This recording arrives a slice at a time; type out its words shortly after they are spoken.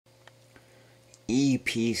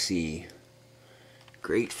EPC.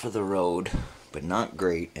 Great for the road, but not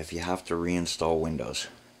great if you have to reinstall Windows.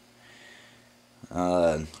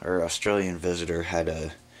 Our Australian visitor had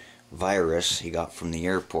a virus he got from the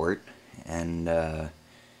airport, and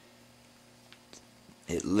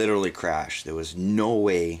it literally crashed. There was no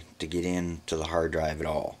way to get into the hard drive at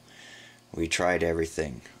all. We tried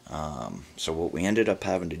everything. So what we ended up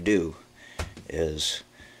having to do is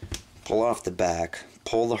pull off the back,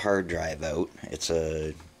 pull the hard drive out. It's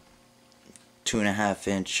a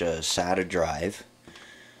 2.5-inch SATA drive.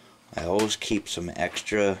 I always keep some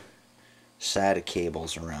extra SATA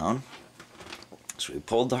cables around. So we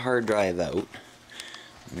pulled the hard drive out.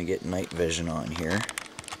 Let me get night vision on here.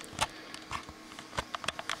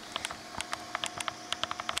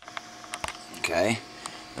 Okay,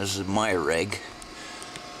 this is my rig.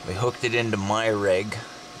 We hooked it into my rig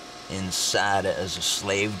in SATA as a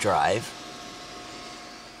slave drive.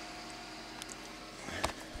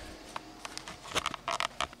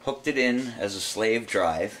 Hooked it in as a slave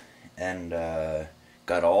drive and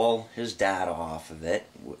got all his data off of it.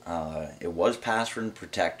 It was password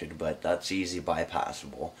protected, but that's easy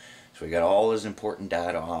bypassable. So we got all his important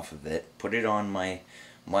data off of it, put it on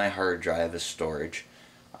my hard drive as storage.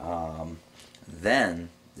 Then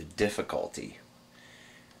the difficulty.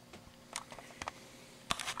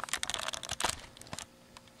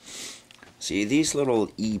 See, these little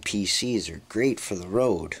EPCs are great for the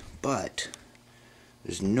road, but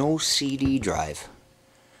there's no CD drive.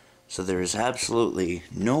 So there is absolutely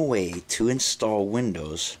no way to install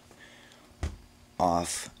Windows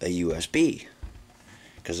off a USB,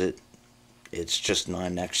 because it's just not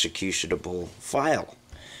an executable file.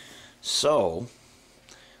 So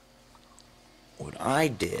what I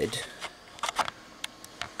did,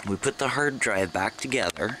 we put the hard drive back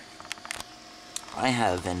together. I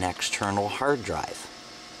have an external hard drive.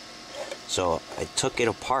 So I took it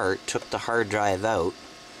apart, took the hard drive out,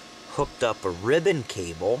 hooked up a ribbon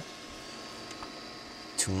cable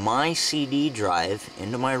to my CD drive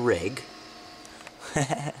into my rig.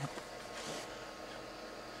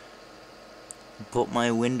 Put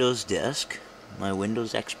my Windows disk, my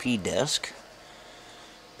Windows XP disk,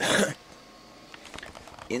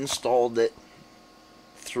 installed it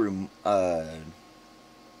through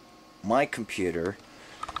my computer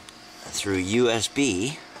through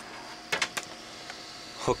USB,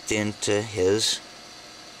 hooked into his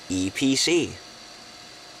EPC.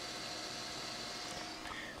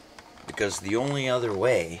 Because the only other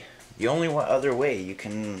way you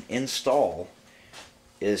can install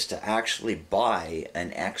is to actually buy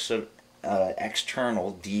an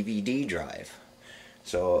external DVD drive.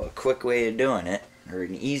 So a quick way of doing it, or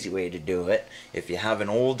an easy way to do it, if you have an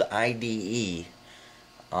old IDE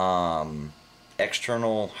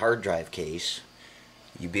external hard drive case,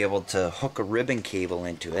 you'd be able to hook a ribbon cable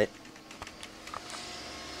into it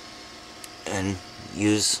and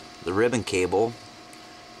use the ribbon cable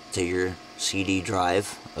to your CD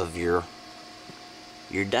drive of your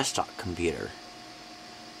desktop computer.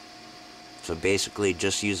 So basically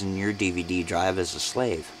just using your DVD drive as a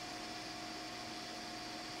slave.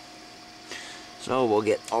 So we'll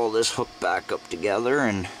get all this hooked back up together,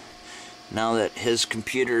 and now that his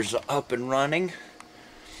computer's up and running.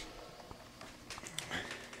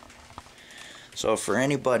 So for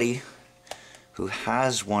anybody who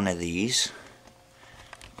has one of these,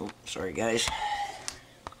 oh, sorry guys.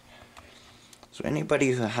 So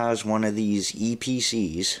anybody who has one of these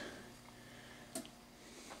EPCs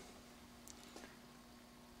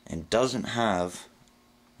and doesn't have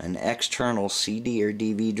an external CD or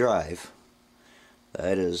DVD drive,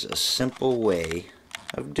 that is a simple way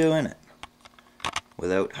of doing it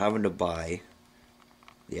without having to buy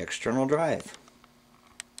the external drive.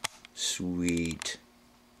 Sweet.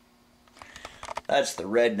 That's the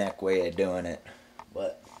redneck way of doing it.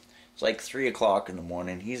 But it's like 3 o'clock in the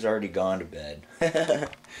morning. He's already gone to bed.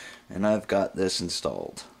 And I've got this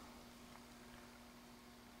installed.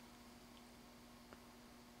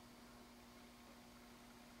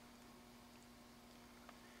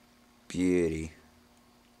 Beauty.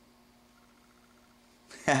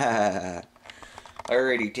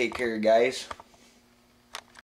 Alrighty, take care guys.